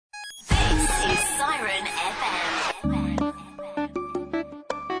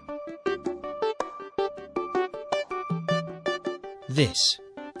This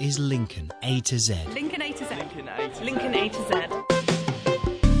is Lincoln A to Z. Lincoln A to Z. Lincoln A to Z. Lincoln A to Z.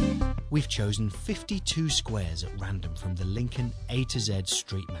 We've chosen 52 squares at random from the Lincoln A to Z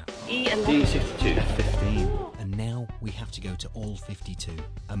street map. E11. D62. 15. And now we have to go to all 52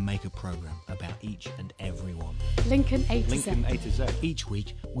 and make a programme about each and every one. Lincoln A to Lincoln Z. A to Z. Each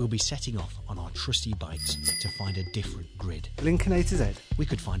week, we'll be setting off on our trusty bikes to find a different grid. Lincoln A to Z. We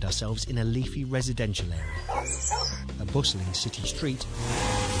could find ourselves in a leafy residential area, a bustling city street,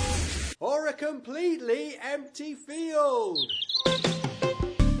 Or a completely empty field.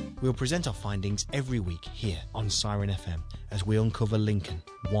 We'll present our findings every week here on Siren FM as we uncover Lincoln,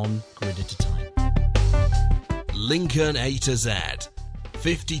 one grid at a time. Lincoln A to Z.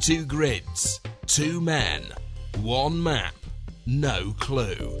 52 grids, 2 men, 1 map, no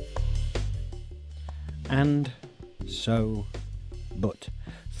clue. And, so, but.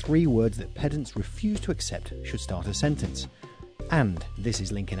 3 words that pedants refuse to accept should start a sentence. And this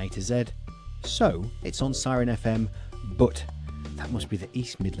is Lincoln A to Z. So, it's on Siren FM, but that must be the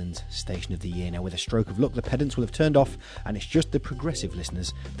East Midlands station of the year. Now, with a stroke of luck, the pedants will have turned off, and it's just the progressive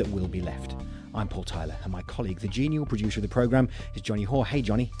listeners that will be left. I'm Paul Tyler, and my colleague, the genial producer of the programme, is Johnny Hoare. Hey,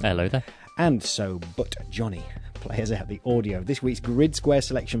 Johnny. Hello there. And so, but Johnny, play us out the audio of this week's Grid Square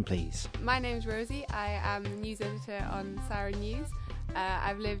selection, please. My name's Rosie. I am the news editor on Siren News.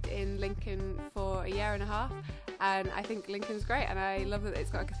 I've lived in Lincoln for a year and a half, and I think Lincoln's great, and I love that it's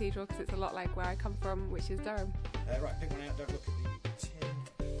got a cathedral because it's a lot like where I come from, which is Durham. Right, pick one out, don't look at the tin.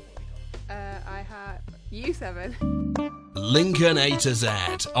 I had U7. Lincoln A to Z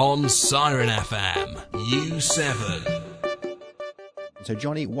on Siren FM. U7. So,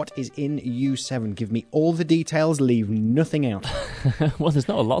 Johnny, what is in U7? Give me all the details, leave nothing out. Well, there's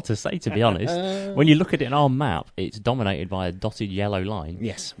not a lot to say, to be honest. When you look at it on our map, it's dominated by a dotted yellow line,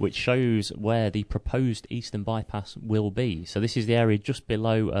 Yes. which shows where the proposed Eastern Bypass will be. So this is the area just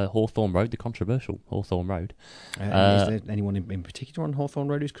below Hawthorne Road, the controversial Hawthorne Road. Is there anyone in particular on Hawthorne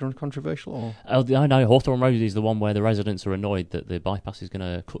Road who's controversial? Or? I know Hawthorne Road is the one where the residents are annoyed that the bypass is going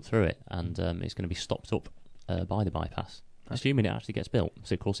to cut through it, and it's going to be stopped up by the bypass. Assuming it actually gets built.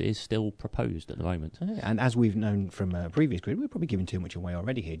 So, of course, it is still proposed at the moment. And as we've known from a previous grid, we're probably giving too much away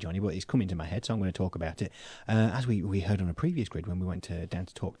already here, Johnny, but it's come into my head, so I'm going to talk about it. As we heard on a previous grid when we went down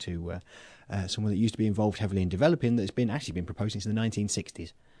to talk to someone that used to be involved heavily in developing that's actually been proposed since the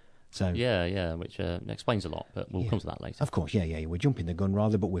 1960s. So Yeah, which explains a lot, but we'll come to that later. Of course, yeah. We're jumping the gun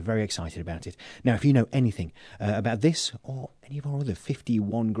rather, but we're very excited about it. Now, if you know anything about this or any of our other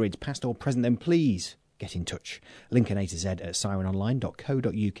 51 grids, past or present, then please get in touch. Lincoln A to Z at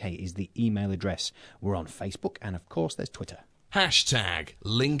sirenonline.co.uk is the email address. We're on Facebook, and of course there's Twitter. Hashtag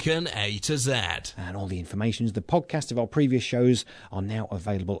Lincoln A to Z. And all the information, the podcast of our previous shows are now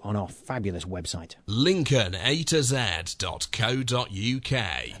available on our fabulous website.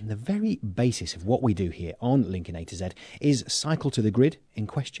 LincolnAtoZ.co.uk. And the very basis of what we do here on Lincoln A to Z is cycle to the grid in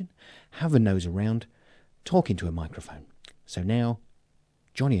question, have a nose around, talk into a microphone. So now,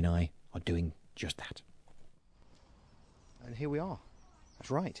 Johnny and I are doing just that. And here we are. That's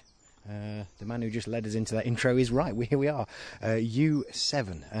right. The man who just led us into that intro is right. Here we are,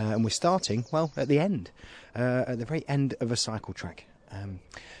 U7, and we're starting, well, at the end, at the very end of a cycle track.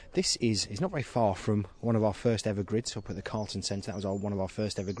 This is not very far from one of our first ever grids up at the Carlton Centre. That was one of our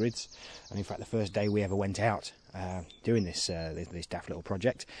first ever grids, and in fact the first day we ever went out doing this daft little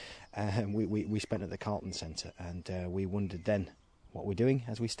project, we spent at the Carlton Centre, and we wondered then what we're doing,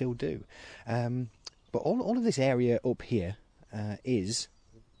 as we still do. But all of this area up here is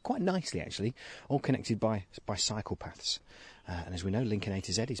quite nicely, actually, all connected by cycle paths. And as we know, Lincoln A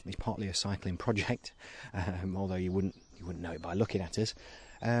to Z is partly a cycling project, although you wouldn't know it by looking at us.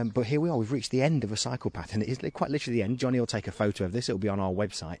 But here we are, we've reached the end of a cycle path, and it is quite literally the end. Johnny will take a photo of this, it'll be on our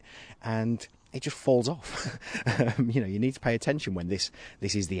website, and it just falls off. You need to pay attention when this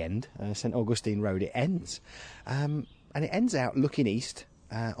is the end. St Augustine Road, it ends. And it ends out looking east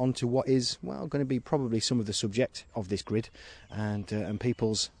onto what is, well, going to be probably some of the subject of this grid, and some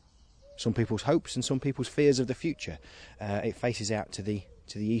people's hopes and some people's fears of the future. It faces out to the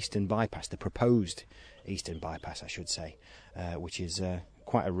Eastern Bypass, the proposed Eastern Bypass, I should say, which is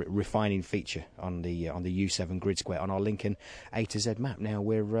quite a refining feature on the U7 grid square on our Lincoln A to Z map. Now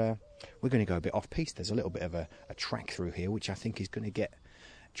we're going to go a bit off piste. There's a little bit of a track through here, which I think is going to get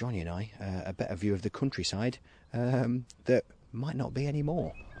Johnny and I a better view of the countryside that might not be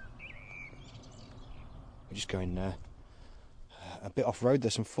anymore. We're just going a bit off road.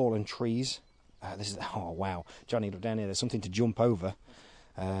 There's some fallen trees. Oh wow, Johnny, look down here. There's something to jump over.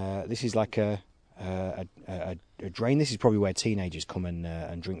 This is like a drain. This is probably where teenagers come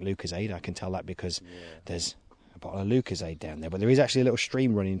and drink Lucozade. I can tell that because there's a bottle of Lucozade down there. But there is actually a little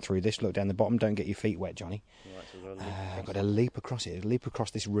stream running through this. Look down the bottom. Don't get your feet wet, Johnny. I've got to leap across it. Leap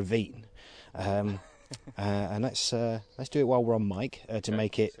across this ravine. And let's do it while we're on mic to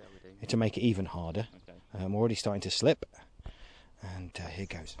make it even harder. Okay. I'm already starting to slip. And here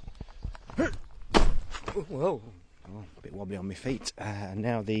goes. Whoa! Oh, a bit wobbly on my feet. And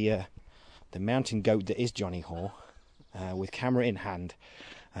now the mountain goat that is Johnny Hoare, with camera in hand,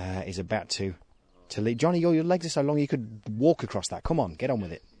 is about to leap. Johnny, your legs are so long you could walk across that. Come on, get on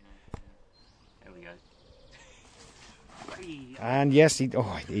with it. There we go. And yes,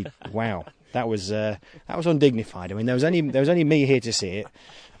 wow, that was undignified. I mean, there was only me here to see it,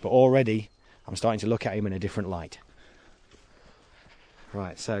 but already I'm starting to look at him in a different light.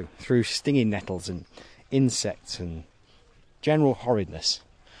 Right, so through stinging nettles and insects and general horridness,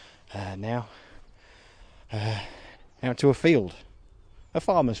 now out to a field, a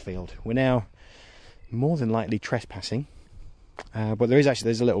farmer's field. We're now more than likely trespassing, but there's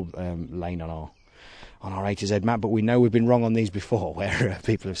a little lane on our A to Z map, but we know we've been wrong on these before, where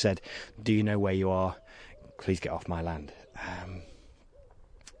people have said, "Do you know where you are? Please get off my land."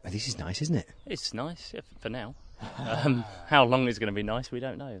 This is nice, isn't it? It's nice, yeah, for now. How long it's going to be nice, we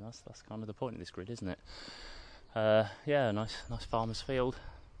don't know. That's kind of the point of this grid, isn't it? Yeah, nice farmer's field.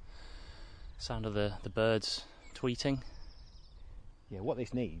 Sound of the birds tweeting. Yeah, what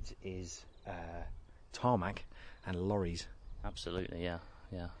this needs is tarmac and lorries. Absolutely, yeah.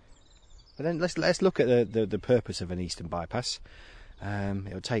 But then let's look at the purpose of an eastern bypass.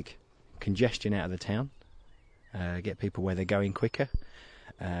 It'll take congestion out of the town, get people where they're going quicker.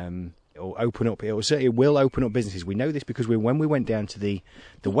 It'll open up. It will open up businesses. We know this because when we went down to the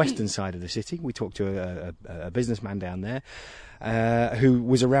western side of the city, we talked to a businessman down there who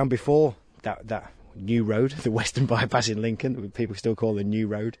was around before that new road, the Western Bypass in Lincoln. People still call the new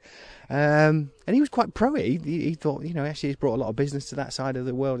road, and he was quite pro it. He thought, actually, it's brought a lot of business to that side of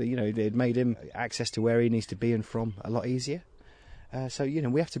the world. It made him access to where he needs to be and from a lot easier. So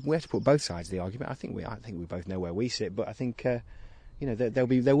we have to put both sides of the argument. I think we both know where we sit, but I think.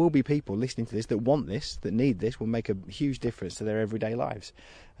 There will be people listening to this that want this, that need this, will make a huge difference to their everyday lives.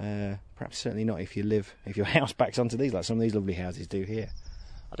 Perhaps certainly not if your house backs onto these, like some of these lovely houses do here.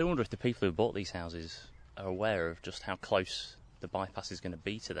 I do wonder if the people who bought these houses are aware of just how close the bypass is going to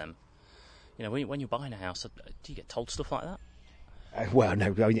be to them. When you're buying a house, do you get told stuff like that? Well,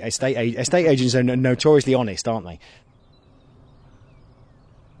 no. Estate agents are notoriously honest, aren't they?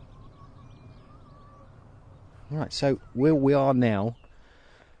 Right, so we are now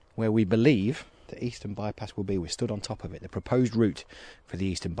where we believe the Eastern Bypass will be. We're stood on top of it, the proposed route for the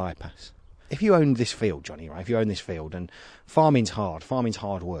Eastern Bypass. If you own this field, Johnny, right, if you own this field, and farming's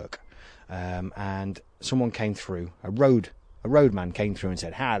hard work, and someone came through, a roadman came through and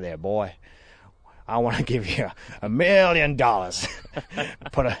said, "Hi there, boy, I want to give you $1 million,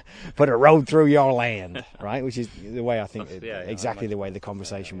 put a road through your land," right, which is the way I think, exactly the way the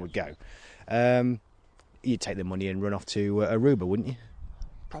conversation would go. You'd take the money and run off to Aruba, wouldn't you?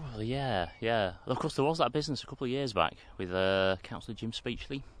 Probably, yeah. Of course, there was that business a couple of years back with Councillor Jim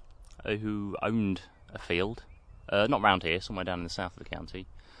Speechley, who owned a field, not round here, somewhere down in the south of the county.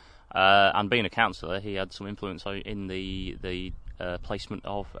 And being a councillor, he had some influence in the placement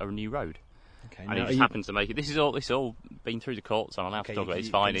of a new road. Okay, and he just happened to make it. This is all been through the courts, and I'm allowed to talk about it. It's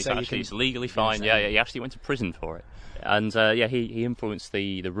fine. It's legally fine. Yeah, he actually went to prison for it. And he influenced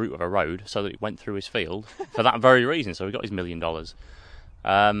the route of a road so that it went through his field for that very reason. So he got his $1 million.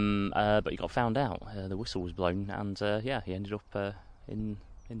 But he got found out. The whistle was blown, and he ended up in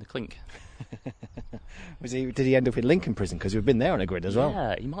the clink. Did he end up in Lincoln prison? Because we've been there on a grid as well.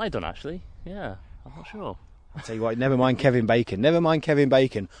 Yeah, he might have done actually. Yeah, I'm not sure. I'll tell you what. Never mind Kevin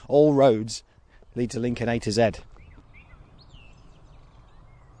Bacon. All roads lead to Lincoln A to Z.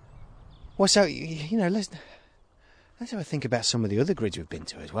 Well, so let's have a think about some of the other grids we've been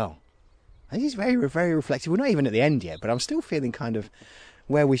to as well. I think it's very, very reflective. We're not even at the end yet, but I'm still feeling kind of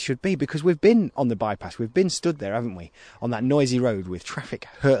where we should be, because we've been on the bypass. We've been stood there, haven't we, on that noisy road with traffic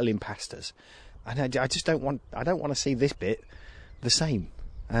hurtling past us. And I just don't want to see this bit the same.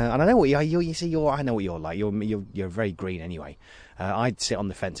 And I know what you see. I know what you're like. You're very green anyway. I'd sit on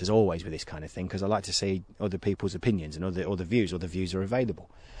the fence as always with this kind of thing, because I like to see other people's opinions and other views. Other views are available.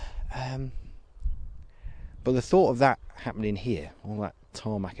 But the thought of that happening here, all that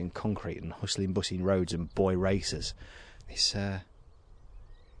tarmac and concrete and hustling, bussing roads and boy racers, it's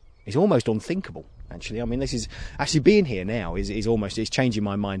almost unthinkable. Actually, I mean, this is actually being here now is almost, it's changing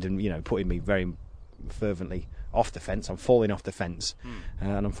my mind and putting me very fervently off the fence. I'm falling off the fence,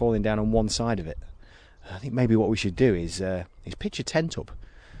 and I'm falling down on one side of it. I think maybe what we should do is pitch a tent up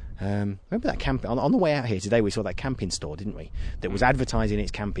Remember that camp on the way out here today? We saw that camping store, didn't we? That was advertising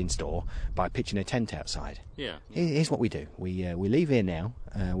its camping store by pitching a tent outside. Yeah. Here's what we do: we leave here now.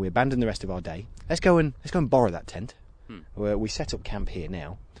 We abandon the rest of our day. Let's go and borrow that tent. We set up camp here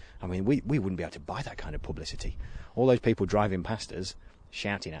now. I mean, we wouldn't be able to buy that kind of publicity. All those people driving past us,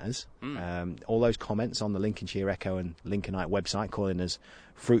 shouting at us. All those comments on the Lincolnshire Echo and Lincolnite website calling us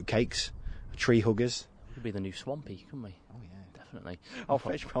fruitcakes, tree huggers. We could be the new Swampy, couldn't we? Oh yeah. Definitely. I'll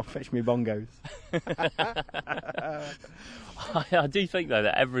fetch me bongos. I do think, though,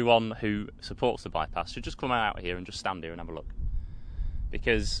 that everyone who supports the bypass should just come out here and just stand here and have a look.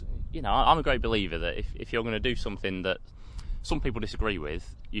 Because, I'm a great believer that if you're going to do something that some people disagree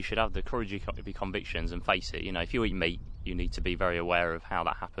with, you should have the courage of your convictions and face it. If you eat meat, you need to be very aware of how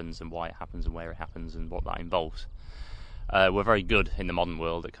that happens and why it happens and where it happens and what that involves. We're very good in the modern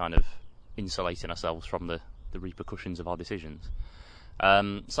world at kind of insulating ourselves from the repercussions of our decisions.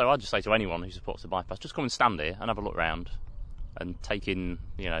 So I'd just say to anyone who supports the bypass, just come and stand here and have a look round and take in,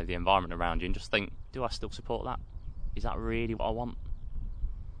 the environment around you and just think, do I still support that? Is that really what I want?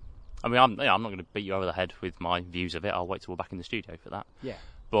 I mean, I'm not going to beat you over the head with my views of it. I'll wait till we're back in the studio for that. Yeah.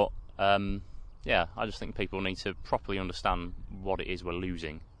 But, I just think people need to properly understand what it is we're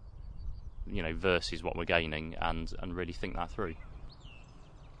losing, versus what we're gaining and really think that through.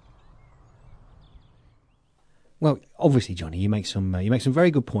 Well, obviously, Johnny, you make some very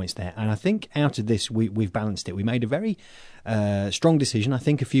good points there, and I think out of this we've balanced it. We made a very strong decision, I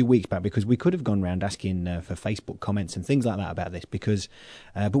think, a few weeks back, because we could have gone round asking for Facebook comments and things like that about this,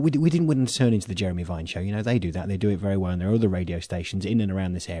 but we didn't want to turn into the Jeremy Vine show. They do that; they do it very well, and there are other radio stations in and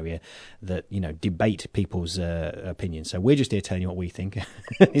around this area that debate people's opinions. So we're just here telling you what we think.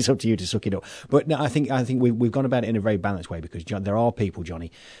 It's up to you to suck it up. But no, I think we've gone about it in a very balanced way, because there are people,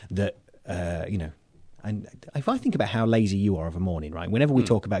 Johnny, that And if I think about how lazy you are of a morning, right? Whenever we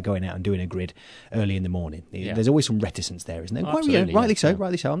talk about going out and doing a grid early in the morning, there's always some reticence there, isn't there? Absolutely, rightly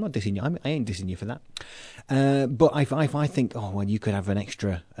so. I'm not dissing you. I ain't dissing you for that. But if I think, you could have an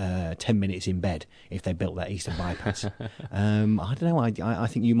extra 10 minutes in bed if they built that Eastern bypass. I don't know. I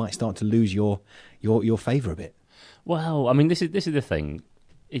think you might start to lose your favour a bit. Well, I mean, this is the thing.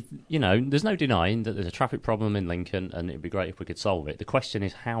 There's no denying that there's a traffic problem in Lincoln, and it'd be great if we could solve it. The question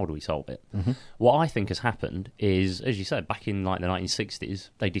is, how do we solve it? Mm-hmm. What I think has happened is, as you said, back in the 1960s,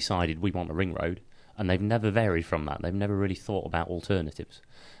 they decided we want a ring road, and they've never varied from that. They've never really thought about alternatives.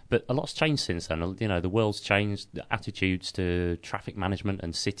 But a lot's changed since then. The world's changed. The attitudes to traffic management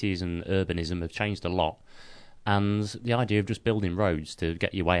and cities and urbanism have changed a lot. And the idea of just building roads to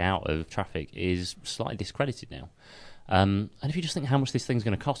get your way out of traffic is slightly discredited now. And if you just think how much this thing's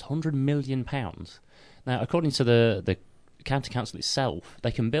going to cost, £100 million. Now, according to the County Council itself,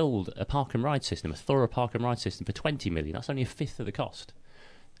 they can build a park and ride system, a thorough park and ride system for £20 million. That's only a fifth of the cost.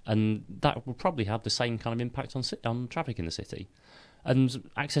 And that will probably have the same kind of impact on traffic in the city. And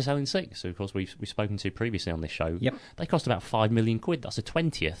Access LN6, who of course we've spoken to previously on this show, they cost about £5 million. That's a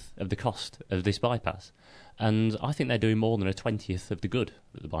 20th of the cost of this bypass. And I think they're doing more than a 20th of the good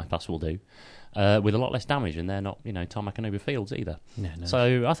that the bypass will do, with a lot less damage, and they're not, tarmacking over fields either. No.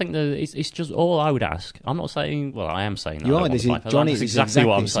 So I think that it's just all I would ask. I'm not saying, well, I am saying that. You are, Johnny, that's exactly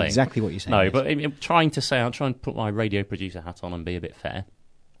what I'm saying. Exactly what you're saying. No, but I'm trying to put my radio producer hat on and be a bit fair.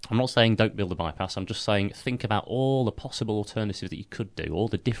 I'm not saying don't build a bypass. I'm just saying think about all the possible alternatives that you could do, all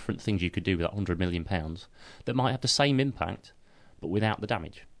the different things you could do with that £100 million that might have the same impact, but without the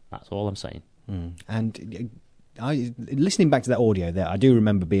damage. That's all I'm saying. And listening back to that audio there, I do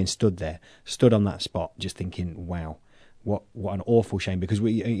remember being stood on that spot, just thinking, wow, what an awful shame, because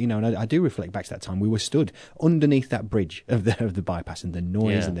we, and I do reflect back to that time. We were stood underneath that bridge of the bypass, and the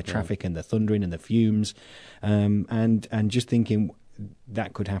noise and the traffic and the thundering and the fumes, and just thinking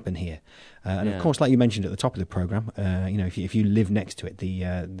that could happen here. And of course, like you mentioned at the top of the programme, if you live next to it,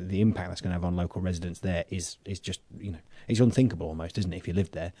 the impact that's going to have on local residents there is just, it's unthinkable almost, isn't it? If you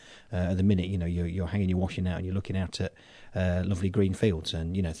lived there, at the minute, you're hanging your washing out and you're looking out at lovely green fields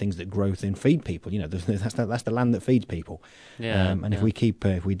and things that grow and feed people. That's the land that feeds people. If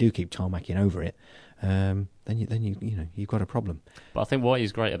we do keep tarmacking over it, then you've got a problem. But I think what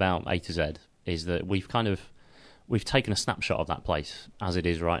is great about A to Z is that we've taken a snapshot of that place as it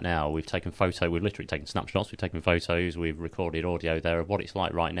is right now. We've literally taken snapshots, we've taken photos, we've recorded audio there of what it's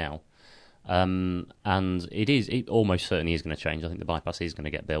like right now. And it almost certainly is going to change. I think the bypass is going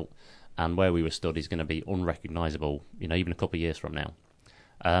to get built, and where we were stood is going to be unrecognisable, even a couple of years from now.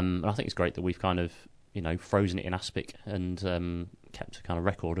 And I think it's great that we've kind of, frozen it in aspic and kept a kind of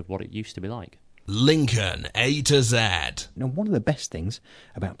record of what it used to be like. Lincoln A to Z. Now, one of the best things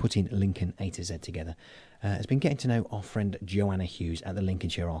about putting Lincoln A to Z together has been getting to know our friend Joanna Hughes at the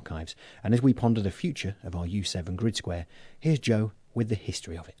Lincolnshire Archives. And as we ponder the future of our U7 grid square, here's Jo with the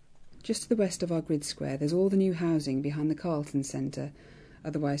history of it. Just to the west of our grid square, there's all the new housing behind the Carlton Centre,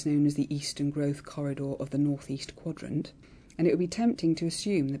 otherwise known as the Eastern Growth Corridor of the North East Quadrant. And it would be tempting to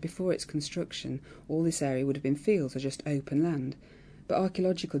assume that before its construction, all this area would have been fields or just open land. But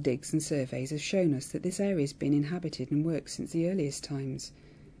archaeological digs and surveys have shown us that this area has been inhabited and worked since the earliest times.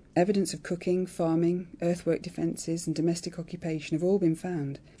 Evidence of cooking, farming, earthwork defences and domestic occupation have all been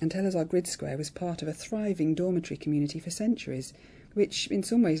found, and tell us our grid square was part of a thriving dormitory community for centuries, which, in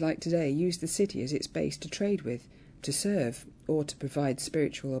some ways like today, used the city as its base to trade with, to serve, or to provide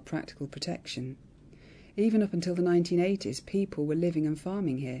spiritual or practical protection. Even up until the 1980s, people were living and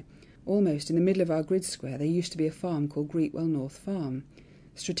farming here. Almost in the middle of our grid square, there used to be a farm called Greetwell North Farm,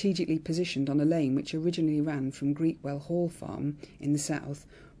 strategically positioned on a lane which originally ran from Greetwell Hall Farm in the south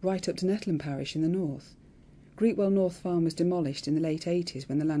right up to Netlham Parish in the north. Greetwell North Farm was demolished in the late 80s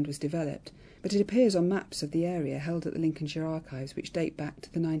when the land was developed, but it appears on maps of the area held at the Lincolnshire Archives which date back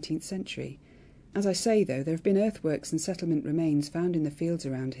to the 19th century. As I say, though, there have been earthworks and settlement remains found in the fields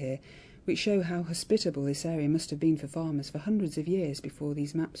around here which show how hospitable this area must have been for farmers for hundreds of years before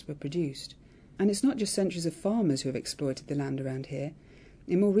these maps were produced. And it's not just centuries of farmers who have exploited the land around here.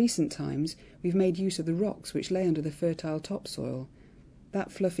 In more recent times, we've made use of the rocks which lay under the fertile topsoil.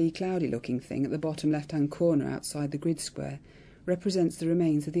 That fluffy, cloudy-looking thing at the bottom left-hand corner outside the grid square represents the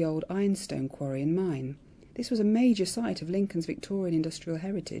remains of the old ironstone quarry and mine. This was a major site of Lincoln's Victorian industrial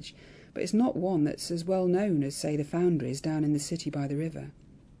heritage, but it's not one that's as well known as, say, the foundries down in the city by the river.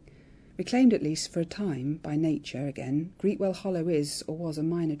 Reclaimed at least for a time by nature again, Greetwell Hollow is or was a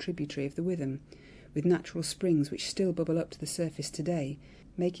minor tributary of the Witham, with natural springs which still bubble up to the surface today,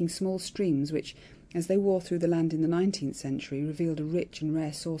 making small streams which, as they wore through the land in the 19th century, revealed a rich and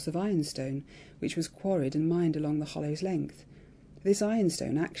rare source of ironstone, which was quarried and mined along the hollow's length. This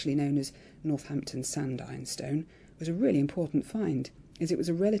ironstone, actually known as Northampton Sand Ironstone, was a really important find, as it was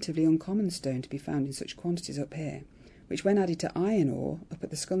a relatively uncommon stone to be found in such quantities up here, which when added to iron ore up at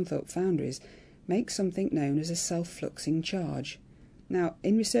the Scunthorpe foundries, makes something known as a self-fluxing charge. Now,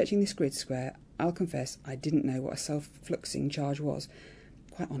 in researching this grid square, I'll confess I didn't know what a self-fluxing charge was.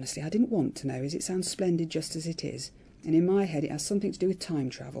 Quite honestly, I didn't want to know, as it sounds splendid just as it is, and in my head it has something to do with time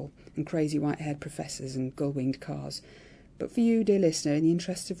travel and crazy white-haired professors and gull-winged cars. But for you, dear listener, in the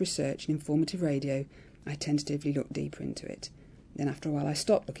interests of research and informative radio, I tentatively looked deeper into it. Then after a while I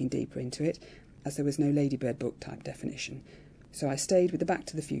stopped looking deeper into it, as there was no Ladybird book-type definition, so I stayed with the Back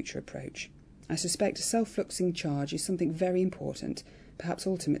to the Future approach. I suspect a self-fluxing charge is something very important, perhaps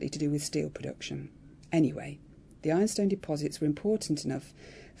ultimately to do with steel production. Anyway, the ironstone deposits were important enough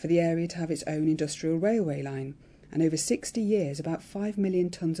for the area to have its own industrial railway line, and over 60 years about 5 million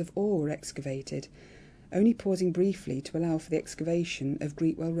tonnes of ore were excavated, only pausing briefly to allow for the excavation of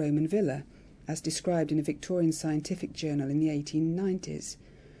Greetwell Roman Villa, as described in a Victorian scientific journal in the 1890s.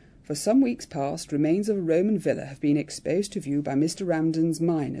 For some weeks past, remains of a Roman villa have been exposed to view by Mr. Ramsden's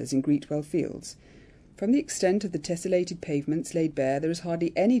miners in Greetwell Fields. From the extent of the tessellated pavements laid bare, there is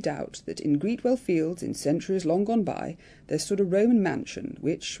hardly any doubt that in Greetwell Fields, in centuries long gone by, there stood a Roman mansion,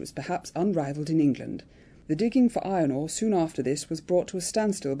 which was perhaps unrivalled in England. The digging for iron ore soon after this was brought to a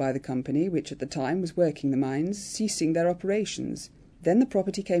standstill by the company, which at the time was working the mines, ceasing their operations. Then the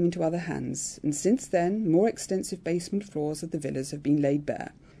property came into other hands, and since then more extensive basement floors of the villas have been laid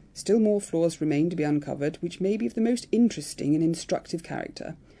bare. Still more floors remain to be uncovered, which may be of the most interesting and instructive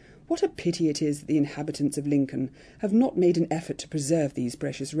character. What a pity it is that the inhabitants of Lincoln have not made an effort to preserve these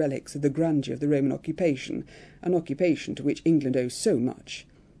precious relics of the grandeur of the Roman occupation, an occupation to which England owes so much.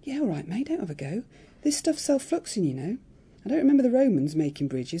 Yeah, all right, mate, don't have a go. This stuff's self-fluxing, you know. I don't remember the Romans making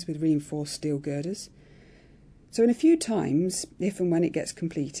bridges with reinforced steel girders. So in a few times, if and when it gets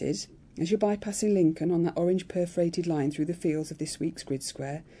completed, as you're bypassing Lincoln on that orange perforated line through the fields of this week's grid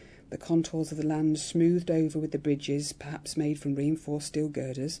square, the contours of the land smoothed over with the bridges, perhaps made from reinforced steel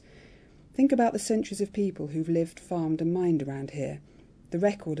girders, think about the centuries of people who've lived, farmed and mined around here, the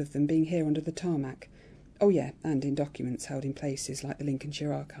record of them being here under the tarmac. Oh yeah, and in documents held in places like the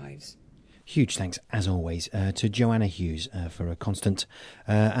Lincolnshire Archives. Huge thanks, as always, to Joanna Hughes for a constant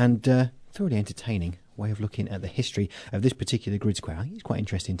and thoroughly entertaining way of looking at the history of this particular grid square. I think it's quite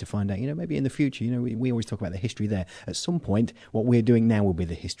interesting to find out, maybe in the future, we always talk about the history there. At some point, what we're doing now will be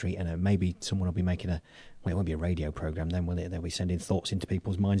the history, and maybe someone will be making it won't be a radio programme then, will it? They'll be sending thoughts into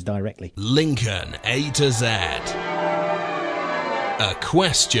people's minds directly. Lincoln A to Z. A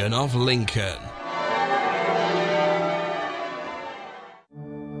question of Lincoln.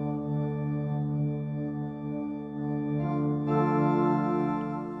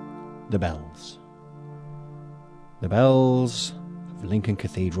 the bells. The bells of Lincoln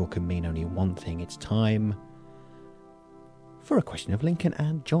Cathedral can mean only one thing. It's time for a question of Lincoln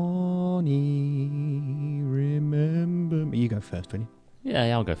and Johnny. Remember me. You go first, will you? Yeah,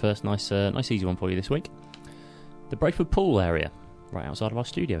 I'll go first. Nice easy one for you this week. The Brayford Pool area, right outside of our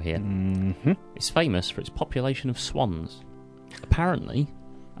studio here, is famous for its population of swans. Apparently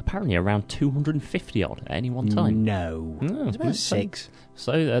around 250 odd at any one time. No. It's about 6.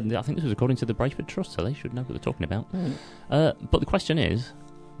 So I think this was according to the Brayford Trust, so they should know what they're talking about. But the question is,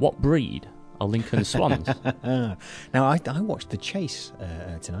 what breed are Lincoln swans? Now, I watched The Chase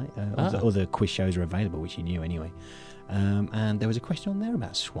tonight. Other quiz shows are available, which you knew anyway. And there was a question on there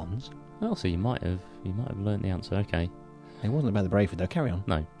about swans. Well, so you might have learnt the answer. Okay. It wasn't about the Brayford, though. Carry on.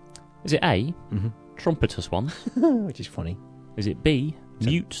 No. Is it A, trumpeter swans? Which is funny. Is it B,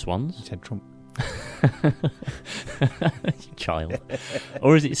 mute swans? You said Trump. You child.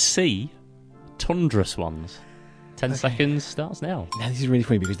 Or is it C, tundra swans? 10 seconds starts now. Now, this is really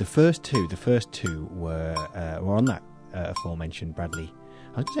funny because the first two were on that aforementioned Bradley.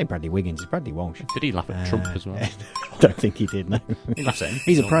 I was going to say Bradley Wiggins. It's Bradley Walsh. Did he laugh at Trump as well? I don't think he did, no. He laughs at him.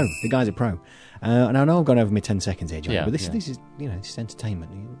 He's a pro. The guy's a pro. And I know I've gone over my 10 seconds here, Johnny, Yeah, but this yeah. is, this is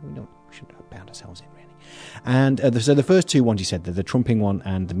entertainment. We shouldn't bound ourselves in, really. And so the first two ones you said, the trumping one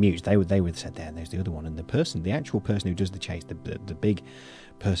and the mute, they were said there, and there's the other one. And the actual person who does the chase, the big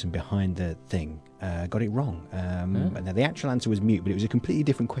person behind the thing, got it wrong. And the actual answer was mute, but it was a completely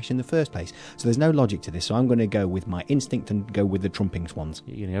different question in the first place. So there's no logic to this. So I'm going to go with my instinct and go with the trumping swans.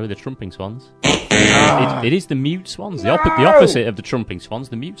 You're going to go with the trumping swans? It is the mute swans. The opposite of the trumping swans,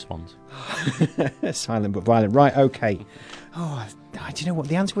 the mute swans. Silent but violent. Right, okay. Oh, do you know what?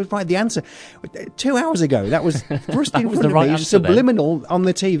 The answer was right. The answer 2 hours ago. That was thrust in front of me, subliminal on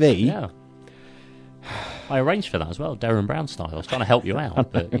the TV. Yeah. I arranged for that as well, Darren Brown style. I was trying to help you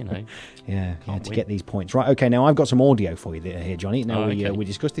out, but, Yeah, to get these points. Right, okay, now I've got some audio for you here, Johnny. Now, we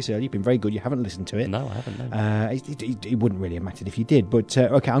discussed this earlier. You've been very good. You haven't listened to it. No, I haven't, no. It wouldn't really have mattered if you did. But,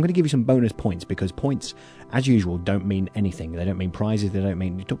 okay, I'm going to give you some bonus points because points, as usual, don't mean anything. They don't mean prizes.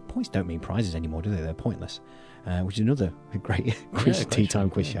 Points don't mean prizes anymore, do they? They're pointless. Which is another great tea time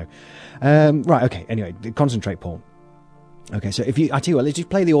quiz show. Right, okay, anyway, concentrate, Paul. Okay, so I tell you what, let's just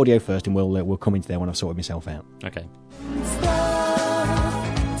play the audio first, and we'll come into there when I've sorted myself out. Okay.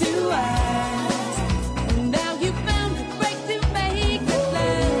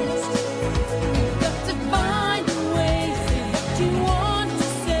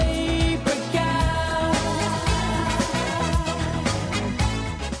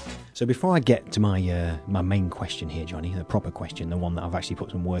 So before I get to my main question here, Johnny, the proper question, the one that I've actually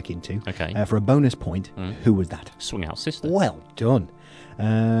put some work into, for a bonus point, who was that? Swing Out Sister. Well done.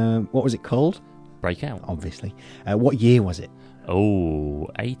 What was it called? Breakout. Obviously. What year was it? Oh,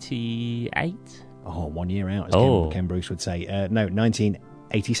 88? Oh, 1 year out, as Ken Bruce would say. No,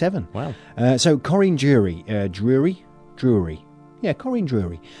 1987. Wow. So Corinne Drury. Yeah, Corinne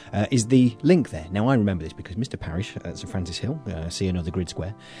Drury is the link there. Now, I remember this because Mr. Parrish at St Francis Hill, see another Grid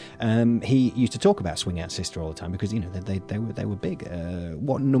Square, he used to talk about Swing Out Sister all the time because, they were big.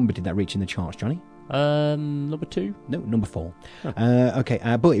 What number did that reach in the charts, Johnny? Number 2? No, number 4. Oh. Okay,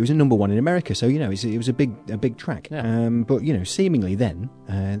 but it was a number 1 in America, so, it was a big track. Yeah. But, seemingly then,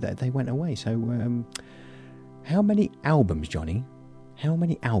 they went away. So, how many albums, Johnny? How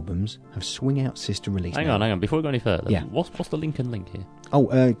many albums have Swing Out Sister released? Hang on. Before we go any further, yeah. What's the Lincoln link here?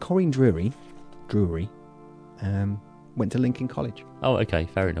 Oh, Corinne Drury, went to Lincoln College. Oh, okay,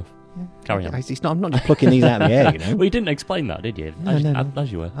 fair enough. Yeah. Carry on. I'm not just plucking these out of the air, Well, you didn't explain that, did you? No.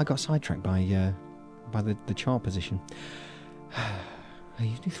 As you were. I got sidetracked by the chart position.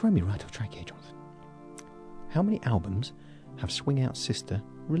 You throw me right off track here, Jonathan. How many albums have Swing Out Sister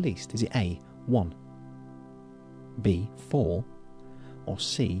released? Is it A, 1, B, 4, or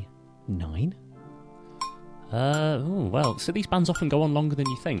C, 9? Well, so these bands often go on longer than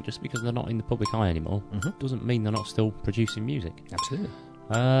you think. Just because they're not in the public eye anymore doesn't mean they're not still producing music. Absolutely.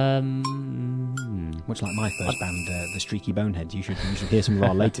 Much like my first band, the Streaky Boneheads. You should hear some of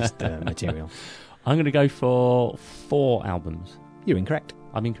our latest material. I'm going to go for 4 albums. You're incorrect.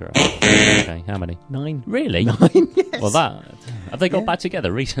 I'm incorrect. Okay, how many? 9. Really? 9, yes. Well, have they got back together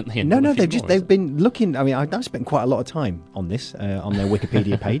recently? No, they've been looking. I mean, I've spent quite a lot of time on this on their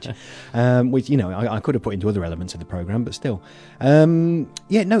Wikipedia page, which I could have put into other elements of the program, but still, 9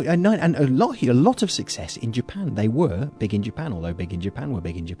 and a lot of success in Japan. They were big in Japan, although Big in Japan were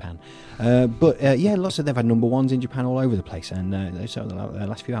big in Japan. Lots of they've had number 1s in Japan all over the place, and so the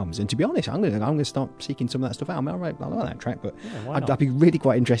last few albums. And to be honest, I'm going to start seeking some of that stuff out. I like that track, but I'd be really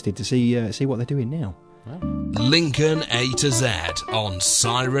quite interested to see what they're doing now. Lincoln A to Z on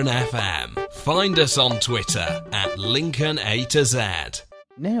Siren FM. Find us on Twitter at Lincoln A to Z.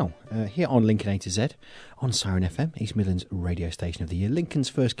 Now, here on Lincoln A to Z, on Siren FM, East Midlands radio station of the year, Lincoln's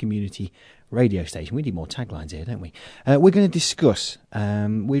first community radio station. We need more taglines here, don't we? We're going to discuss,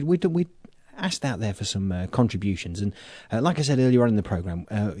 we asked out there for some contributions, and like I said earlier on in the programme,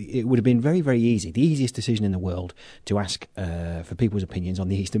 it would have been very, very easy, the easiest decision in the world, to ask for people's opinions on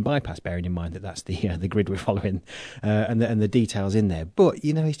the Eastern Bypass, bearing in mind that that's the grid we're following, and the details in there. But,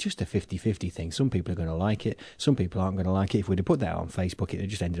 you know, it's just a 50-50 thing. Some people are going to like it, some people aren't going to like it. If we'd have put that on Facebook, it would have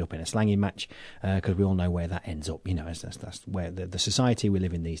just ended up in a slanging match, because we all know where that ends up. You know, that's where the society we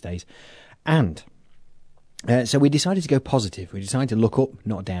live in these days. And so we decided to go positive. We decided to look up,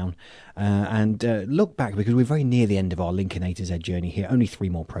 not down, and look back, because we're very near the end of our Lincoln A to Z journey here. Only 3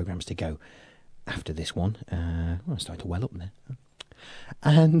 more programmes to go after this one. I'm starting to well up there.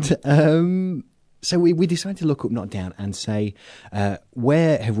 And so we decided to look up, not down, and say,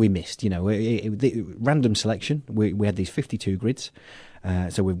 where have we missed? You know, random selection. We had these 52 grids.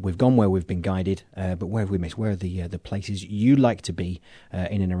 So we've gone where we've been guided, but where have we missed? Where are the places you like to be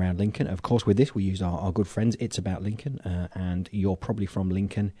in and around Lincoln? Of course, with this, we used our good friends, It's About Lincoln, and you're probably from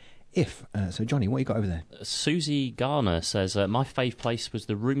Lincoln. So, Johnny, what you got over there? Susie Garner says, my fave place was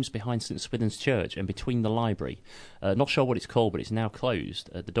the rooms behind St Swithin's Church and between the library. Not sure what it's called, but it's now closed.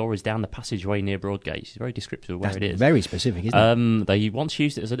 The door is down the passageway near Broadgate. It's very descriptive of where it is. Very specific, isn't it? They once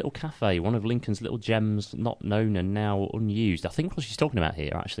used it as a little cafe, one of Lincoln's little gems, not known and now unused. I think what she's talking about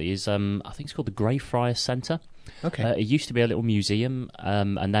here, actually, is I think it's called the Greyfriars Centre. Okay. It used to be a little museum,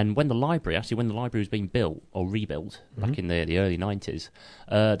 and then when the library was being built or rebuilt back in the early 90s,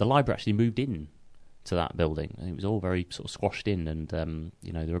 the library actually moved in to that building, and it was all very sort of squashed in, and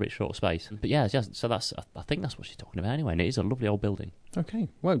they were a bit short of space. But yeah, so I think that's what she's talking about anyway, and it is a lovely old building. Okay,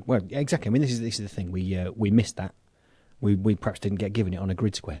 well, exactly. I mean, this is the thing, we missed that. We perhaps didn't get given it on a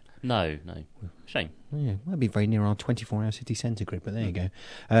grid square. No, shame. Yeah, that'd be very near our 24-hour city centre grid, but there you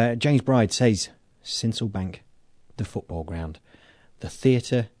go. James Bride says Sincil Bank, the football ground, the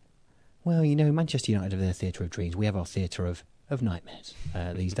theatre. Well, you know, Manchester United have their theatre of dreams. We have our theatre of nightmares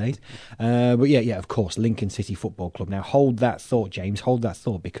these days. But yeah, of course, Lincoln City Football Club. Now, hold that thought, James. Hold that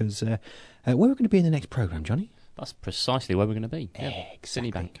thought, because where are we going to be in the next programme, Johnny? That's precisely where we're going to be.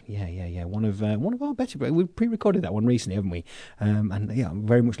 Exactly. Citybank. Yeah. One of our better. We've pre-recorded that one recently, haven't we? And yeah, I'm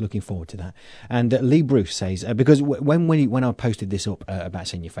very much looking forward to that. And Lee Bruce says, because when I posted this up about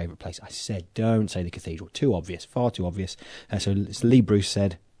saying your favourite place, I said don't say the cathedral. Too obvious, far too obvious. So Lee Bruce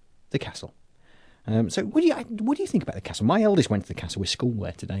said the castle. So what do you think about the castle? My eldest went to the castle with school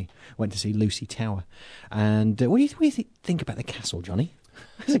there today. Went to see Lucy Tower. And what do you think about the castle, Johnny?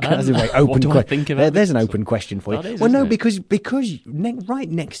 That's a very open question. There's an open question for you. Well, no, because right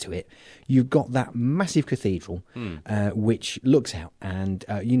next to it, you've got that massive cathedral, which looks out, and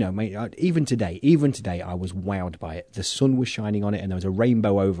even today, I was wowed by it. The sun was shining on it, and there was a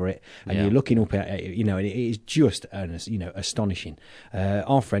rainbow over it, and you're looking up at it, and it is just astonishing.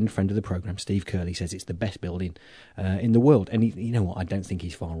 Our friend of the programme, Steve Curley, says it's the best building in the world, and you know what? I don't think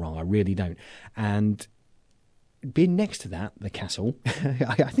he's far wrong. I really don't. And being next to that, the castle,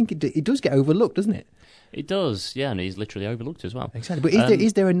 I think it does get overlooked, doesn't it? It does, yeah, and it is literally overlooked as well. Exactly. But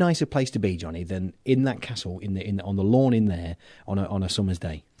is there a nicer place to be, Johnny, than in that castle on the lawn in there on a summer's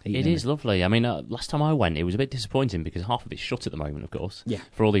day? It is lovely. I mean, last time I went, it was a bit disappointing because half of it's shut at the moment, of course,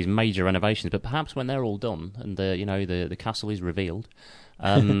 for all these major renovations. But perhaps when they're all done and the castle is revealed,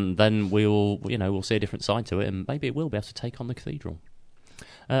 then we'll see a different side to it, and maybe it will be able to take on the cathedral.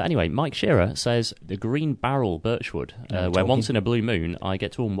 Anyway, Mike Shearer says the Green Barrel, Birchwood, where once in a blue moon I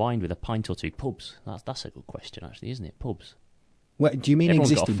get to unwind with a pint or two. Pubs. That's a good question, actually, isn't it? Pubs. Well, do you mean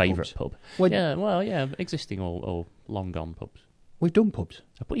everyone's existing got a favourite pubs? Pub? Existing or long gone pubs. We've done pubs.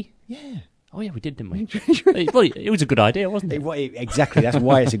 Have we? Yeah. Oh, yeah, we did, didn't we? Well, it was a good idea, wasn't it? Exactly, that's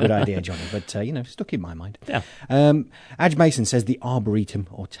why it's a good idea, Johnny. But, stuck in my mind. Yeah. Adge Mason says the Arboretum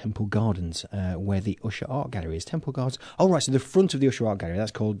or Temple Gardens, where the Usher Art Gallery is. Temple Gardens. Oh, right, so the front of the Usher Art Gallery,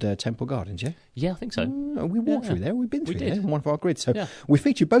 that's called Temple Gardens, yeah? Yeah, I think so. We walked through there. We've been through there on one of our grids. So yeah. We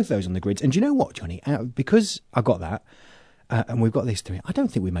featured both those on the grids. And do you know what, Johnny? Because I got that, and we've got this to it, I don't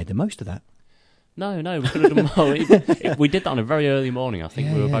think we made the most of that. No, we could have done well. We did that on a very early morning. I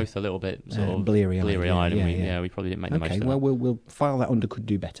think we were both a little bit sort of bleary-eyed, and we probably didn't make the most of that. Okay, well, we'll file that under could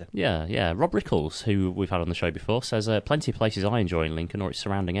do better. Yeah. Rob Rickles, who we've had on the show before, says plenty of places I enjoy in Lincoln or its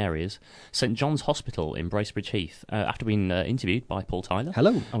surrounding areas. St John's Hospital in Bracebridge Heath. After being interviewed by Paul Tyler,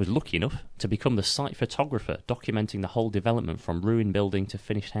 hello, I was lucky enough to become the site photographer documenting the whole development from ruined building to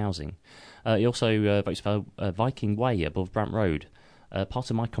finished housing. He also votes for Viking Way above Brant Road. part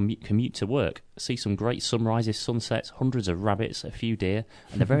of my commute to work. See some great sunrises, sunsets, hundreds of rabbits, a few deer,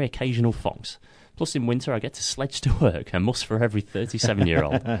 and a very occasional fox. Plus, in winter, I get to sledge to work, a must for every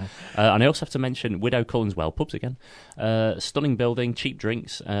 37-year-old. And I also have to mention Widow Cullen's Well pubs again. Stunning building, cheap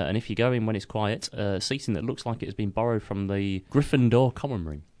drinks, and if you go in when it's quiet, seating that looks like it has been borrowed from the Gryffindor common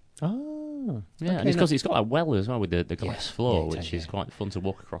room. Oh, Yeah, okay, and it's because it's got that well as well with the glass floor, yeah, which is quite fun to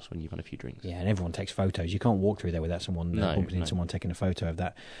walk across when you've had a few drinks. Yeah, and everyone takes photos. You can't walk through there without someone bumping into someone taking a photo of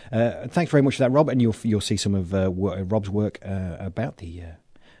that. Thanks very much for that, Rob. And you'll see some of Rob's work about the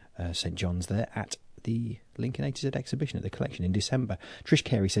St John's there at the Lincoln A to Z exhibition at the collection in December. Trish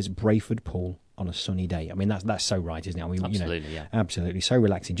Carey says Brayford Pool on a sunny day. I mean, that's so right, isn't it? I mean, Absolutely, yeah. Absolutely, so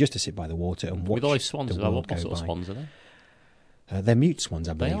relaxing just to sit by the water and watch. With all those swans, the world what sort go of by. swans are they? They're mute swans,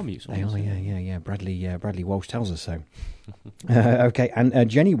 I believe. They are mute swans. They are, yeah. Bradley Walsh tells us so. Okay, and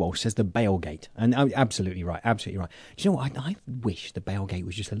Jenny Walsh says the Bailgate, and absolutely right. Do you know what? I wish the Bailgate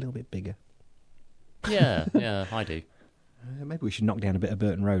was just a little bit bigger. Yeah, I do. Maybe we should knock down a bit of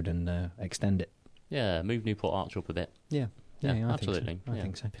Burton Road and extend it. Yeah, move Newport Arch up a bit. Yeah, absolutely. I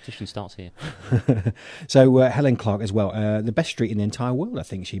think so. Petition starts here. So Helen Clark as well. The best street in the entire world, I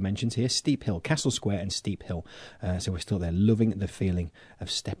think she mentions here. Steep Hill, Castle Square and Steep Hill. So we're still there, loving the feeling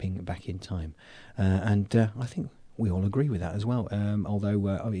of stepping back in time. And I think we all agree with that as well.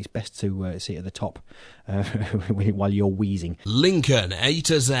 Although it's best to sit at the top while you're wheezing. Lincoln A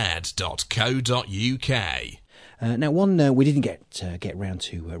to Z.co.uk. Now, one we didn't get round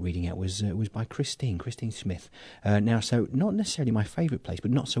to reading out was by Christine Smith. Now, so not necessarily my favourite place,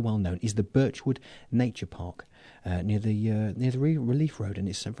 but not so well known, is the Birchwood Nature Park near the Relief Road, and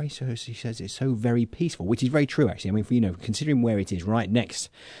it's she says it's so very peaceful, which is very true actually. I mean, considering where it is, right next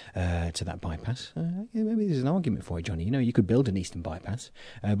to that bypass, maybe there's an argument for it, Johnny. You could build an eastern bypass,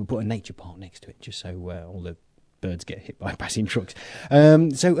 but put a nature park next to it, just so all the birds get hit by passing trucks.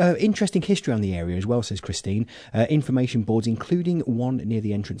 So interesting history on the area as well, says Christine. Information boards, including one near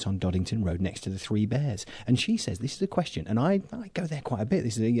the entrance on Doddington Road next to the Three Bears. And she says, this is a question, and I go there quite a bit.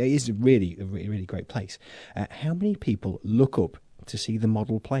 It is a really great place. How many people look up to see the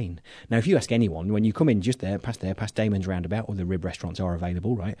model plane? Now, if you ask anyone, when you come in just past Damon's Roundabout, or the rib restaurants are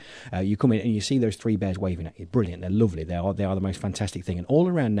available, right? You come in and you see those three bears waving at you. Brilliant. They're lovely. They are the most fantastic thing. And all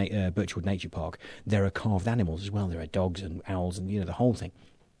around Birchwood Nature Park, there are carved animals as well. There are dogs and owls and, the whole thing.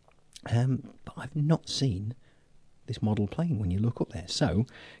 But I've not seen this model plane when you look up there. So,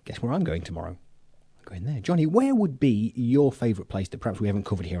 guess where I'm going tomorrow? I'm going there. Johnny, where would be your favourite place that perhaps we haven't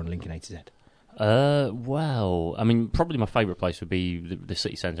covered here on Lincoln A to Z? Well, I mean, probably my favourite place would be the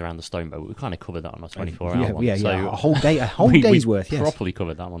city centre around the Stoneboat. We kind of covered that on a 24-hour one. Yeah, so a whole day's worth, yes. Properly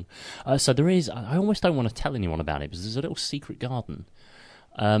covered that one. So there is, I almost don't want to tell anyone about it, because there's a little secret garden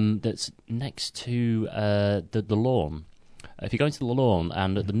that's next to the lawn. If you go into the lawn,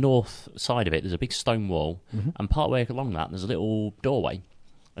 and at the north side of it, there's a big stone wall, and partway along that, there's a little doorway.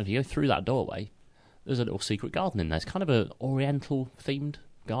 And if you go through that doorway, there's a little secret garden in there. It's kind of an Oriental-themed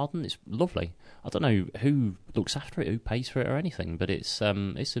garden. It's lovely. I don't know who looks after it, who pays for it or anything, but it's a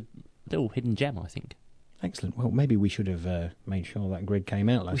little hidden gem, I think. Excellent. Well, maybe we should have made sure that grid came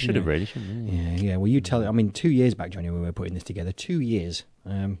out. We should have really, shouldn't we? Yeah. Well, you tell. I mean, 2 years back, Johnny, when we were putting this together, 2 years.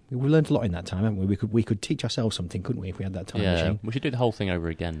 We learned a lot in that time, haven't we? We could teach ourselves something, couldn't we, if we had that time machine? We should do the whole thing over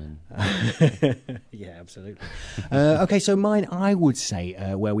again. Yeah, absolutely. Okay, so mine, I would say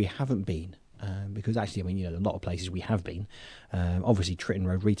where we haven't been. Because actually, I mean, a lot of places we have been. Obviously, Tritton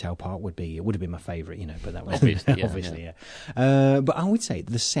Road Retail Park would have been my favourite, but that was obviously, yeah. But I would say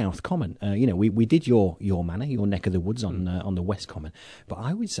the South Common. We did your manor, your neck of the woods on the West Common, but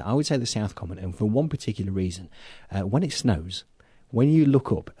I would say the South Common, and for one particular reason, when it snows. When you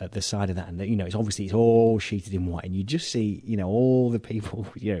look up at the side of that, and it's all sheeted in white, and you just see, all the people,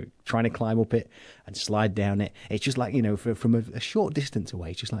 trying to climb up it and slide down it. It's just like, from a short distance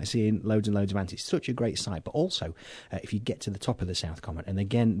away, it's just like seeing loads and loads of ants. It's such a great sight. But also, if you get to the top of the South Common, and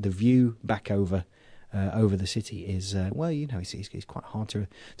again, the view back over the city is, it's quite hard to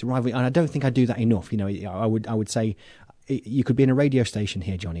rival. And I don't think I do that enough. I would say. You could be in a radio station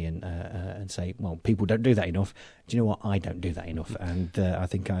here, Johnny, and say, well, people don't do that enough. Do you know what? I don't do that enough. And I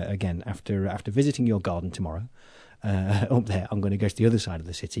think, again, after visiting your garden tomorrow, up there, I'm going to go to the other side of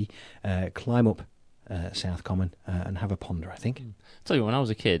the city, climb up South Common and have a ponder, I think. I'll tell you, when I was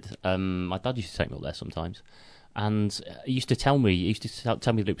a kid, my dad used to take me up there sometimes. And he used to tell me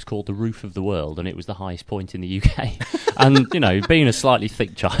that it was called the roof of the world, and it was the highest point in the UK. And, being a slightly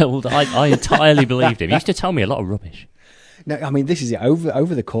thick child, I entirely believed him. He used to tell me a lot of rubbish. No, I mean, this is it.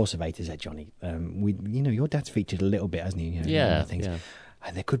 Over the course of A to Z, Johnny, your dad's featured a little bit, hasn't he? Yeah, things. yeah.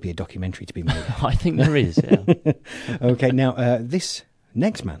 There could be a documentary to be made. I think there is, yeah. Okay, now, this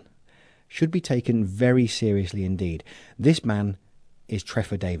next man should be taken very seriously indeed. This man is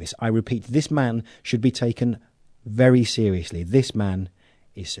Trevor Davis. I repeat, this man should be taken very seriously. This man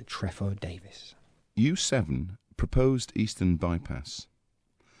is Sir Trevor Davis. U7 proposed Eastern Bypass.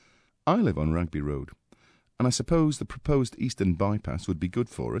 I live on Rugby Road, and I suppose the proposed Eastern Bypass would be good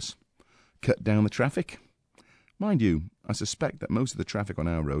for us. Cut down the traffic. Mind you, I suspect that most of the traffic on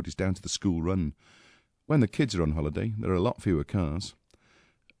our road is down to the school run. When the kids are on holiday, there are a lot fewer cars.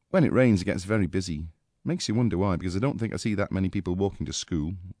 When it rains, it gets very busy. Makes you wonder why, because I don't think I see that many people walking to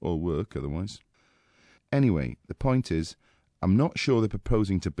school, or work otherwise. Anyway, the point is, I'm not sure they're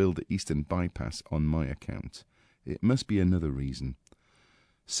proposing to build the Eastern Bypass on my account. It must be another reason.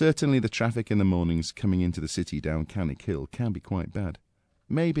 Certainly the traffic in the mornings coming into the city down Cannock Hill can be quite bad.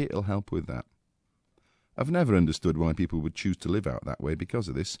 Maybe it'll help with that. I've never understood why people would choose to live out that way because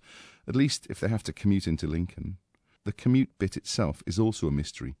of this, at least if they have to commute into Lincoln. The commute bit itself is also a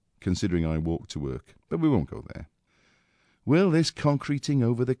mystery, considering I walk to work, but we won't go there. Will this concreting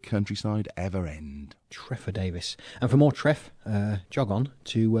over the countryside ever end? Trevor Davis. And for more Treff, jog on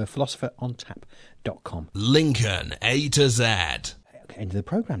to philosopherontap.com. Lincoln A to Z. End of the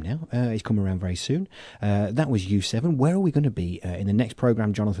programme now. It's coming around very soon. That was U7. Where are we going to be in the next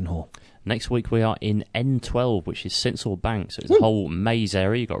programme, Jonathan Hall? Next week we are in N12, which is Sincil Bank. So it's the whole maze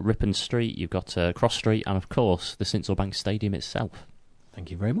area. You've got Ripon Street, you've got Cross Street, and of course the Sincil Bank Stadium itself. Thank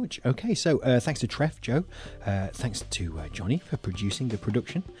you very much. Okay, so thanks to Treff, Joe. Thanks to Johnny for producing the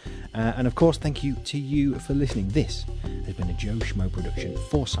production. And of course, thank you to you for listening. This has been a Joe Schmo production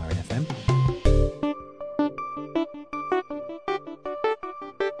for Siren FM.